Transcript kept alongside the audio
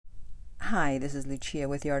Hi, this is Lucia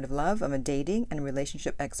with The Art of Love. I'm a dating and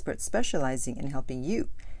relationship expert specializing in helping you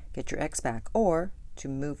get your ex back or to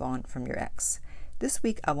move on from your ex. This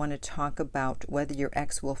week I want to talk about whether your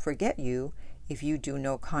ex will forget you if you do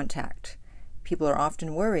no contact. People are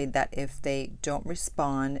often worried that if they don't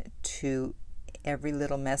respond to every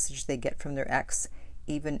little message they get from their ex,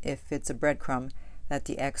 even if it's a breadcrumb, that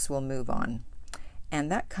the ex will move on. And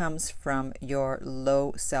that comes from your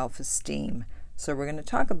low self-esteem. So we're going to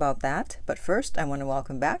talk about that. But first, I want to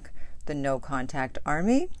welcome back the No Contact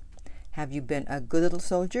Army. Have you been a good little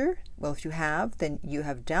soldier? Well, if you have, then you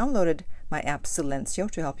have downloaded my app Silencio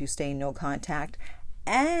to help you stay in no contact.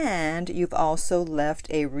 And you've also left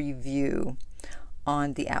a review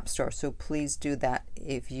on the App Store. So please do that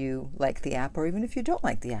if you like the app or even if you don't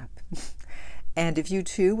like the app. And if you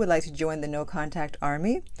too would like to join the No Contact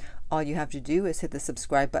Army, all you have to do is hit the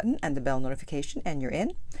subscribe button and the bell notification and you're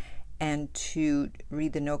in. And to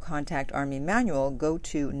read the No Contact Army manual, go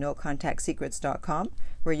to nocontactsecrets.com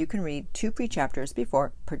where you can read 2 free chapters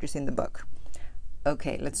before purchasing the book.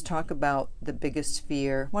 Okay, let's talk about the biggest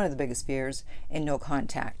fear, one of the biggest fears in no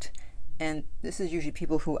contact. And this is usually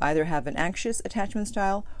people who either have an anxious attachment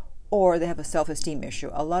style or they have a self-esteem issue.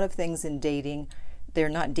 A lot of things in dating, they're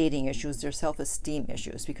not dating issues, they're self-esteem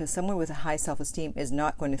issues, because someone with a high self-esteem is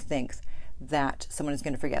not going to think that someone is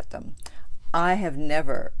going to forget them. I have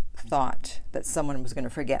never thought that someone was going to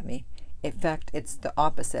forget me. In fact, it's the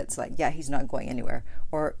opposite. It's like, yeah, he's not going anywhere.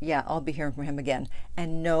 Or, yeah, I'll be hearing from him again.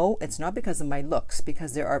 And no, it's not because of my looks,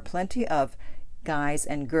 because there are plenty of guys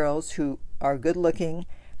and girls who are good looking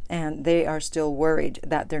and they are still worried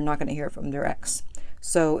that they're not going to hear from their ex.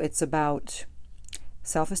 So it's about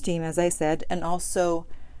self-esteem, as I said, and also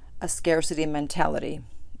a scarcity mentality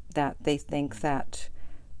that they think that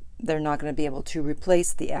they're not going to be able to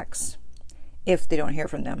replace the ex if they don't hear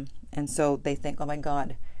from them. And so they think, oh my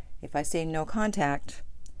God, if I say no contact,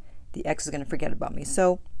 the ex is going to forget about me.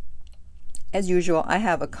 So as usual, I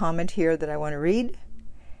have a comment here that I want to read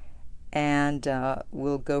and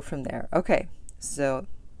we'll go from there. Okay, so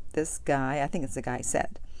this guy, I think it's the guy,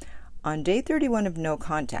 said, on day 31 of no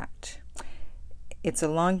contact, it's a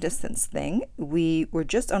long distance thing. We were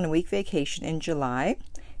just on a week vacation in July,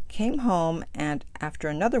 came home, and after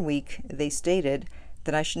another week, they stated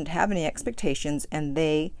that I shouldn't have any expectations, and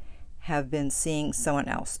they have been seeing someone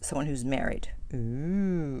else, someone who's married.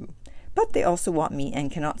 Ooh. But they also want me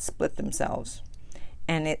and cannot split themselves.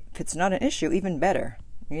 And if it's not an issue, even better.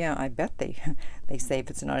 Yeah, I bet they say if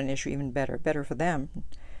it's not an issue, even better. Better for them.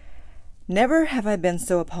 Never have I been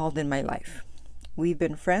so appalled in my life. We've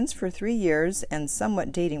been friends for 3 years and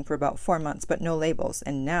somewhat dating for about 4 months, but no labels,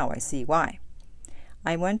 and now I see why.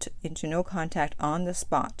 I went into no contact on the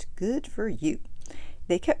spot. Good for you.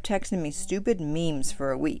 They kept texting me stupid memes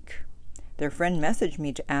for a week. Their friend messaged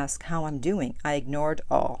me to ask how I'm doing. I ignored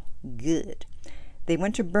all. Good. They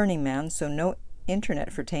went to Burning Man, so no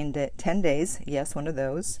internet for 10 days. Yes, one of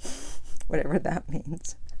those. Whatever that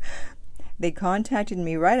means. They contacted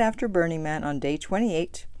me right after Burning Man on day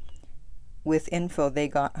 28 with info they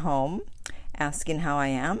got home, asking how I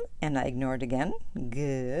am, and I ignored again.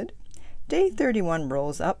 Good. Day 31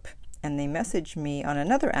 rolls up, and they message me on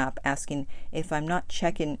another app asking if I'm not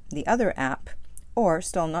checking the other app or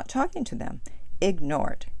still not talking to them.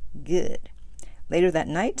 Ignored. Good. Later that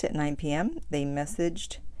night at 9 p.m., they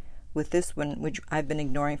messaged with this one, which I've been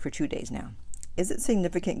ignoring for 2 days now. Is it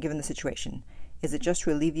significant given the situation? Is it just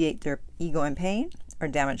to alleviate their ego and pain or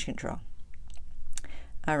damage control?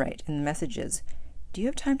 All right, and the message is, do you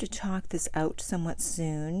have time to talk this out somewhat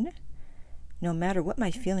soon? No matter what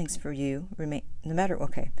my feelings for you remain,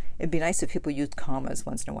 it'd be nice if people used commas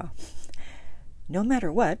once in a while. No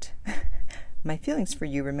matter what, my feelings for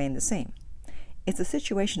you remain the same. It's a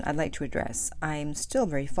situation I'd like to address. I'm still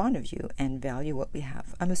very fond of you and value what we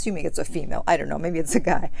have. I'm assuming it's a female. I don't know. Maybe it's a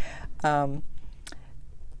guy.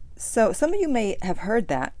 So some of you may have heard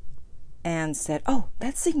that and said, oh,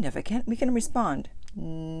 that's significant. We can respond.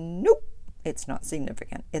 Nope, it's not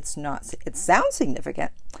significant. It sounds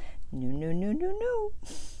significant. No.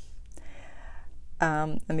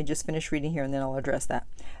 Let me just finish reading here and then I'll address that.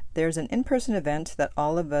 There's an in-person event that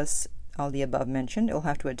all of us, all the above mentioned, will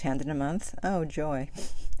have to attend in a month. Oh, joy.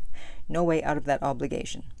 No way out of that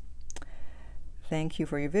obligation. Thank you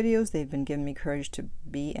for your videos. They've been giving me courage to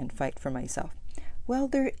be and fight for myself. Well,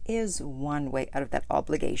 there is one way out of that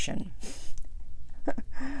obligation.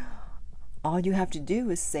 All you have to do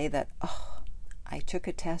is say that, oh, I took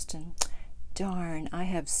a test and darn, I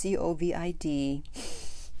have COVID.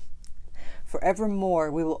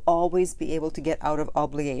 Forevermore, we will always be able to get out of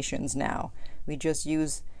obligations now. We just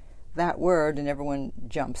use that word and everyone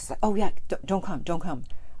jumps. It's like, oh yeah, don't come.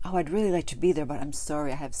 oh, I'd really like to be there, but I'm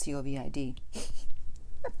sorry, I have COVID.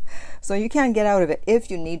 So you can get out of it if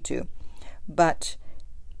you need to. But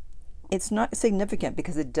it's not significant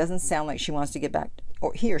because it doesn't sound like she wants to get back,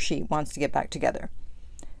 or he or she wants to get back together.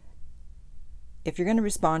 If you're going to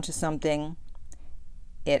respond to something,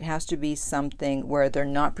 it has to be something where they're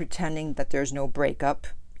not pretending that there's no breakup.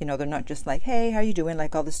 You know, they're not just like, hey, how you doing?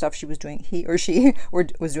 Like all the stuff she was doing, he or she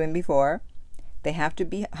was doing before. They have to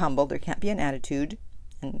be humble. There can't be an attitude.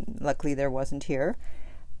 And luckily there wasn't here.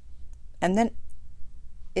 And then,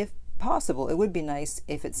 if possible, it would be nice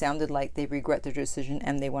if it sounded like they regret their decision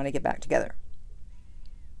and they want to get back together.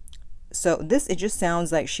 So it just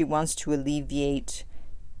sounds like she wants to alleviate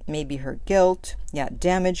maybe her guilt,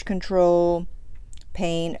 damage control,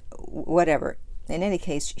 pain, whatever. In any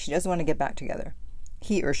case, she doesn't want to get back together.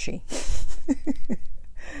 He or she.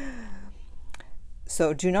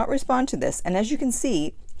 So do not respond to this. And as you can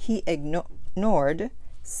see, he ignored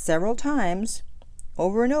several times,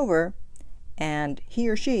 over and over, and he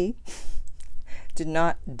or she did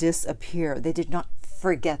not disappear. They did not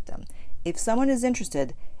forget them. If someone is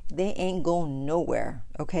interested, they ain't going nowhere,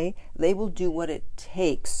 okay? They will do what it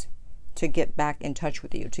takes to get back in touch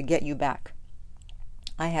with you, to get you back.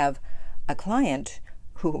 I have a client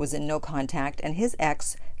who was in no contact, and his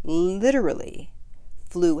ex literally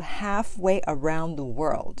flew halfway around the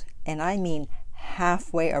world, and I mean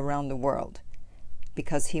halfway around the world,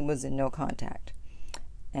 because he was in no contact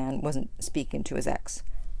and wasn't speaking to his ex,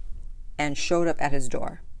 and showed up at his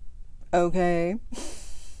door. Okay?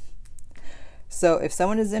 So if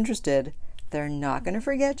someone is interested, they're not going to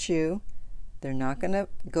forget you. They're not going to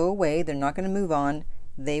go away. They're not going to move on.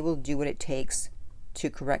 They will do what it takes to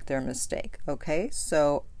correct their mistake. Okay?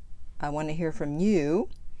 So I want to hear from you.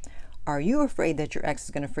 Are you afraid that your ex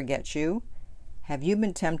is going to forget you? Have you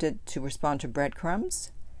been tempted to respond to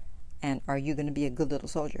breadcrumbs? And are you going to be a good little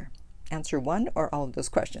soldier? Answer one or all of those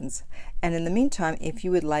questions. And in the meantime, if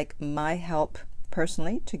you would like my help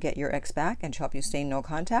personally to get your ex back and to help you stay in no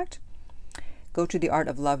contact, go to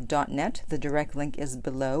theartoflove.net. The direct link is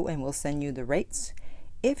below and we'll send you the rates.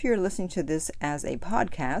 If you're listening to this as a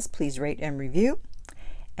podcast, please rate and review.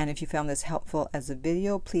 And if you found this helpful as a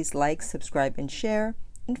video, please like, subscribe, and share.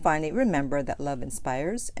 And finally, remember that love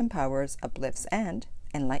inspires, empowers, uplifts, and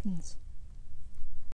enlightens.